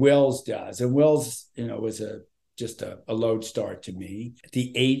Gary Wills does. And Wills, was just a lodestar to me. At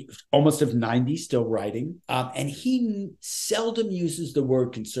the age almost of 90, still writing. And he seldom uses the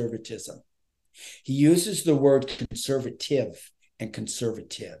word conservatism. He uses the word conservative and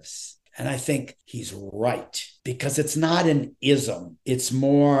conservatives. And I think he's right, because it's not an ism. It's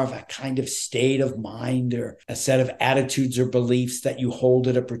more of a kind of state of mind or a set of attitudes or beliefs that you hold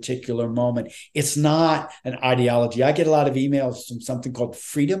at a particular moment. It's not an ideology. I get a lot of emails from something called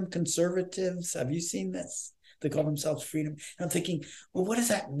freedom conservatives. Have you seen this? They call themselves freedom. And I'm thinking, well, what does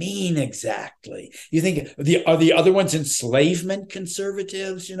that mean exactly? You think, are the other ones enslavement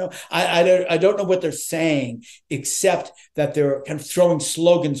conservatives? I don't know what they're saying, except that they're kind of throwing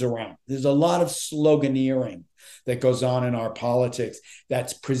slogans around. There's a lot of sloganeering. that goes on in our politics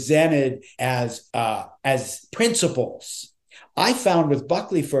that's presented as principles. I found with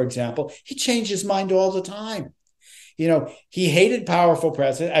Buckley, for example, he changed his mind all the time. He hated powerful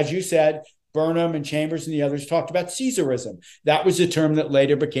presidents. As you said, Burnham and Chambers and the others talked about Caesarism. That was a term that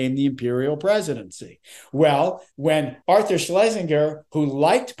later became the imperial presidency. Well, when Arthur Schlesinger, who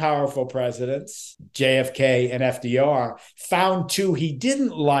liked powerful presidents, JFK and FDR, found two he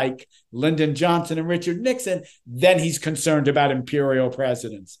didn't like, Lyndon Johnson and Richard Nixon, then he's concerned about imperial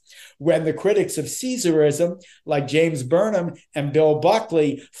presidents. When the critics of Caesarism, like James Burnham and Bill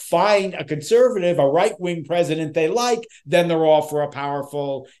Buckley, find a conservative, a right-wing president they like, then they're all for a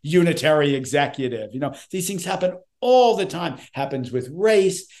powerful unitary executive. These things happen all the time. Happens with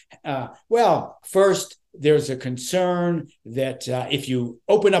race. First, there's a concern that if you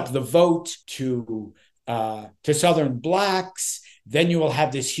open up the vote to Southern blacks, then you will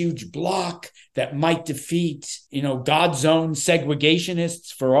have this huge bloc that might defeat, God's own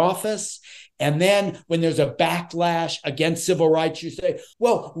segregationists for office. And then when there's a backlash against civil rights, you say,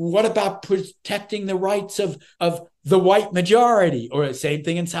 well, what about protecting the rights of the white majority? Or the same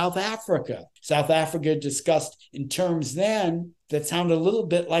thing in South Africa. South Africa discussed in terms then that sound a little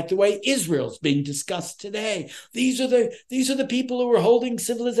bit like the way Israel's being discussed today. These are the people who are holding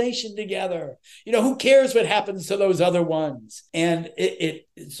civilization together. Who cares what happens to those other ones? And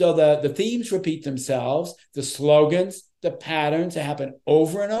so the themes repeat themselves, the slogans, the patterns that happen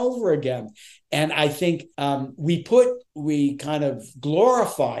over and over again. And I think we kind of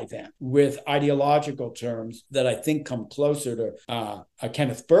glorify them with ideological terms that I think come closer to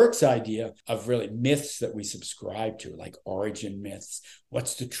Kenneth Burke's idea of really myths that we subscribe to, like origin myths.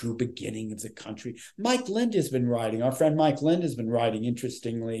 What's the true beginning of the country? Our friend Mike Lind has been writing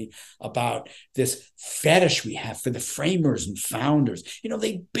interestingly about this fetish we have for the framers and founders.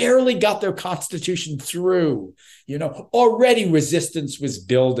 They barely got their Constitution through. Already resistance was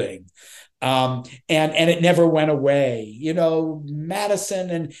building. And it never went away.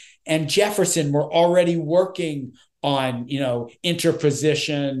 Madison and Jefferson were already working on,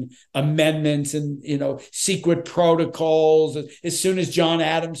 interposition, amendments, and, secret protocols. As soon as John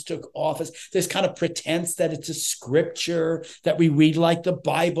Adams took office, there's kind of pretense that it's a scripture that we read like the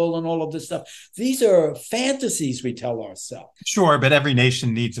Bible and all of this stuff. These are fantasies we tell ourselves. Sure, but every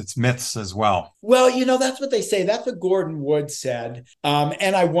nation needs its myths as well. Well, that's what they say. That's what Gordon Wood said.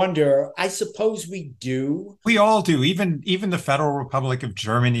 And I wonder, I suppose we do. We all do. Even the Federal Republic of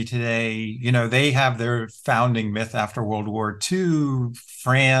Germany today, they have their founding myth after World War II,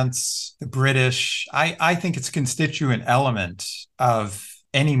 France, the British. I think it's a constituent element of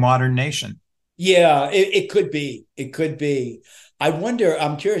any modern nation. Yeah, it could be. It could be. I wonder,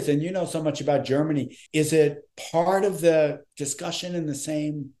 I'm curious, and you know so much about Germany, is it part of the discussion in the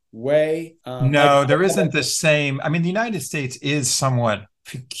same way? No, there isn't the same. I mean, the United States is somewhat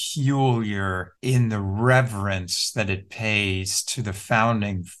peculiar in the reverence that it pays to the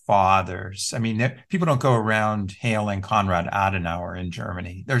founding fathers. I mean, people don't go around hailing Konrad Adenauer in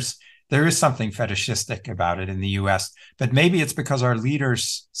Germany. There is something fetishistic about it in the US, but maybe it's because our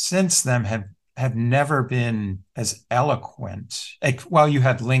leaders since them have never been as eloquent. Well, you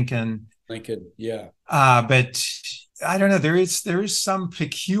had Lincoln. Yeah. But I don't know. There is some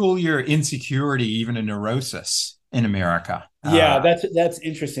peculiar insecurity, even a neurosis in America. Yeah, that's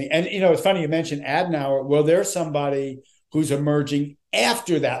interesting. And, it's funny you mentioned Adenauer. Well, there's somebody who's emerging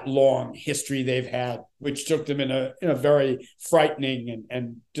after that long history they've had, which took them in a very frightening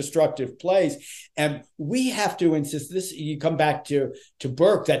and destructive place. And we have to insist this, you come back to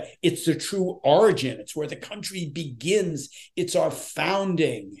Burke, that it's the true origin. It's where the country begins. It's our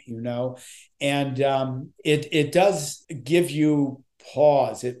founding, and it does give you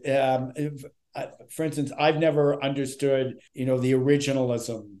pause. For instance, I've never understood, the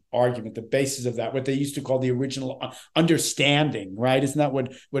originalism argument, the basis of that, what they used to call the original understanding, right? Isn't that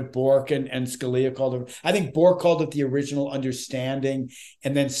what Bork and Scalia called it? I think Bork called it the original understanding,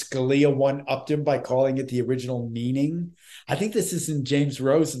 and then Scalia one-upped him by calling it the original meaning. I think this is in James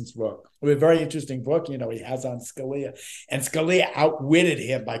Rosen's book, a very interesting book, he has on Scalia. And Scalia outwitted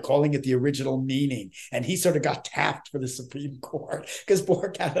him by calling it the original meaning. And he sort of got tapped for the Supreme Court because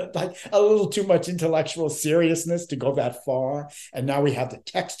Bork had a little too much intellectual seriousness to go that far. And now we have the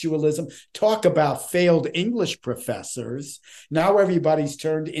textualism. Talk about failed English professors. Now everybody's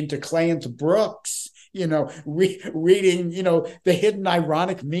turned into Clarence Brooks, reading, the hidden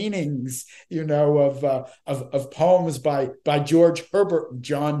ironic meanings, of poems by George Herbert and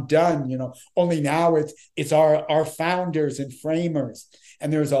John Donne, only now it's our founders and framers.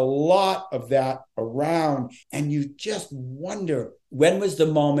 And there's a lot of that around. And you just wonder, when was the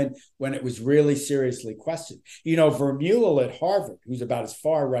moment when it was really seriously questioned? Vermeulen at Harvard, who's about as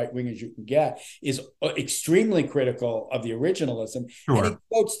far right wing as you can get, is extremely critical of the originalism. Sure. And he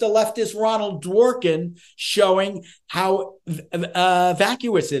quotes the leftist Ronald Dworkin showing how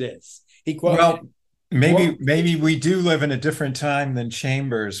vacuous it is. He quotes. Maybe we do live in a different time than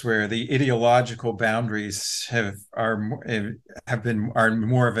Chambers, where the ideological boundaries are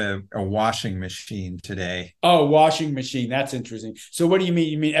more of a washing machine today. Oh, washing machine. That's interesting. So what do you mean?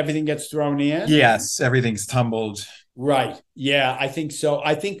 You mean everything gets thrown in? Yes, everything's tumbled. Right. Yeah, I think so.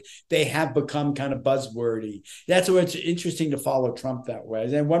 I think they have become kind of buzzwordy. That's why it's interesting to follow Trump that way.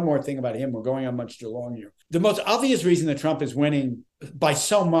 And one more thing about him, we're going on much too long here. The most obvious reason that Trump is winning by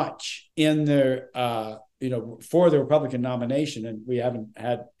so much in the for the Republican nomination, and we haven't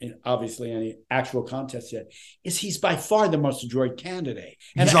had obviously any actual contest yet, is he's by far the most adroit candidate.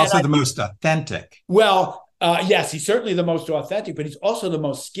 He's also the most authentic. Well, yes, he's certainly the most authentic, but he's also the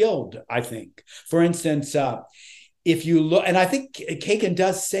most skilled, I think. For instance, if you look, and I think Kagan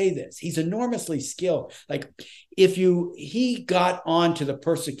does say this, he's enormously skilled. Like he got onto the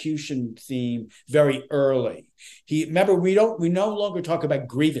persecution theme very early. Remember, we no longer talk about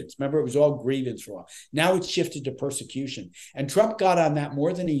grievance. Remember, it was all grievance for a while. Now it's shifted to persecution. And Trump got on that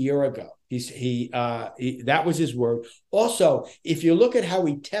more than a year ago. That was his word. Also, if you look at how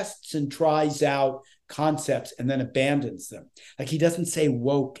he tests and tries out concepts and then abandons them. Like he doesn't say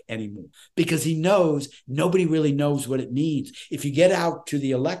woke anymore because he knows nobody really knows what it means. If you get out to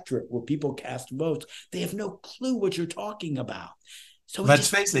the electorate where people cast votes, they have no clue what you're talking about. So let's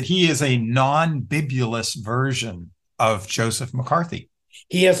face it, he is a non-bibulous version of Joseph McCarthy.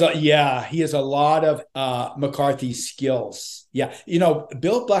 He has a lot of McCarthy skills. Yeah.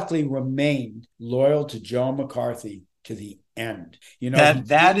 Bill Buckley remained loyal to Joe McCarthy to the end.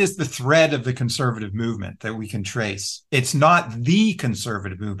 That is the thread of the conservative movement that we can trace. It's not the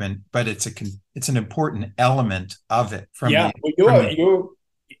conservative movement, but it's an important element of it.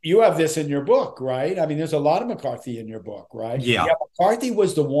 You have this in your book, right? I mean, there's a lot of McCarthy in your book, right? Yeah. McCarthy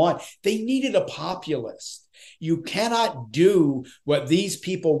was the one. They needed a populist. You cannot do what these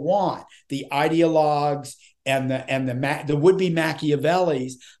people want, the ideologues and the would-be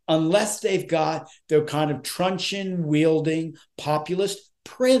Machiavellis, unless they've got their kind of truncheon-wielding populist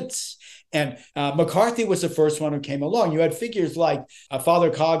prince. And McCarthy was the first one who came along. You had figures like Father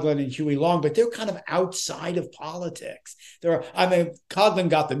Coughlin and Huey Long, but they're kind of outside of politics. Coughlin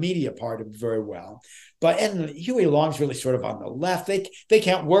got the media part of it very well. And Huey Long's really sort of on the left. They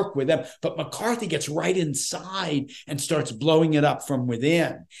can't work with them. But McCarthy gets right inside and starts blowing it up from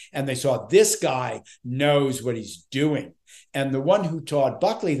within. And they saw this guy knows what he's doing. And the one who taught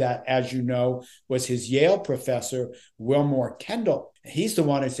Buckley that, as you know, was his Yale professor, Wilmore Kendall. He's the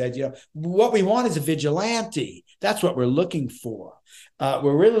one who said, what we want is a vigilante. That's what we're looking for.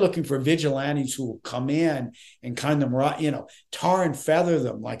 We're really looking for vigilantes who will come in and kind of, tar and feather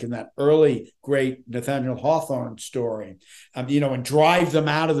them, like in that early great Nathaniel Hawthorne story, and drive them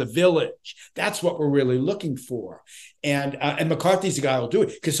out of the village. That's what we're really looking for. And McCarthy's the guy who'll do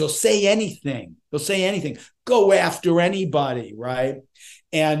it because he'll say anything. He'll say anything. Go after anybody, right?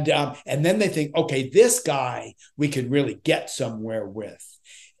 And then they think, okay, this guy we could really get somewhere with.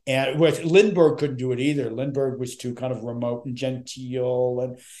 And with Lindbergh couldn't do it either. Lindbergh was too kind of remote and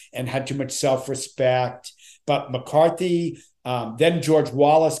genteel and had too much self-respect. But McCarthy, then George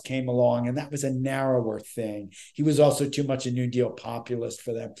Wallace came along, and that was a narrower thing. He was also too much a New Deal populist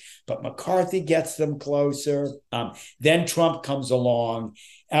for them. But McCarthy gets them closer. Then Trump comes along.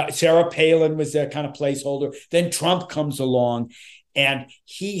 Sarah Palin was their kind of placeholder. Then Trump comes along, and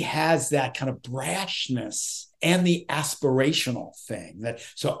he has that kind of brashness and the aspirational thing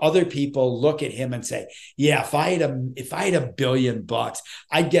so other people look at him and say, yeah, if I had $1 billion,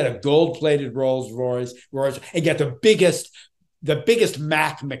 I'd get a gold-plated Rolls Royce and get the biggest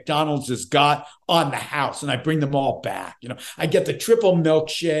Mac McDonald's has got on the house, and I bring them all back. I get the triple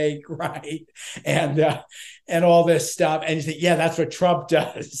milkshake, right? And all this stuff. And you think, yeah, that's what Trump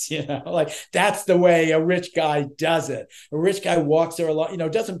does. Like that's the way a rich guy does it. A rich guy walks there a lot,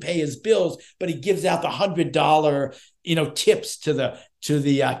 doesn't pay his bills, but he gives out the $100, tips to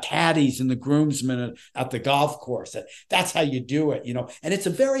the caddies and the groomsmen at the golf course. That's how you do it, And it's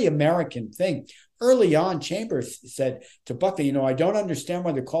a very American thing. Early on, Chambers said to Buckley, I don't understand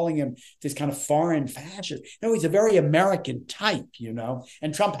why they're calling him this kind of foreign fascist. No, he's a very American type,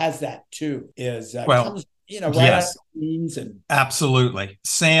 And Trump has that too. right out of Yes. scenes and Absolutely.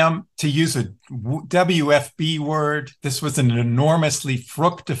 Sam, to use a WFB word, this was an enormously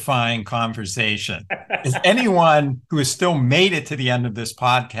fructifying conversation. As anyone who has still made it to the end of this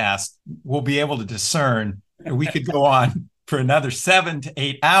podcast will be able to discern, we could go on for another 7 to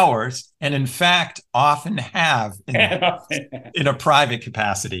 8 hours, and in fact, often have in a private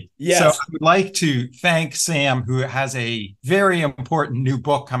capacity. Yes. So I would like to thank Sam, who has a very important new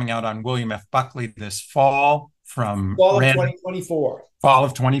book coming out on William F. Buckley this fall from fall of 2024. Fall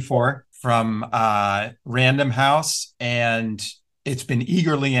of 24 from Random House. And it's been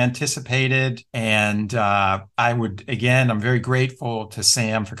eagerly anticipated. And I'm very grateful to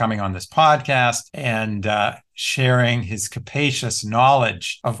Sam for coming on this podcast and sharing his capacious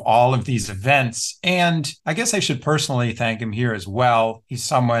knowledge of all of these events. And I guess I should personally thank him here as well. He's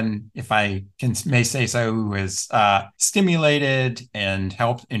someone, if I may say so, who has stimulated and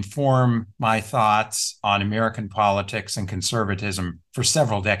helped inform my thoughts on American politics and conservatism for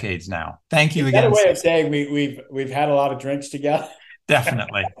several decades now. Thank you again. Is that a way of saying we've had a lot of drinks together?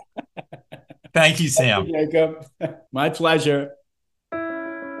 Definitely. Thank you, Sam. Thank you, Jacob. My pleasure.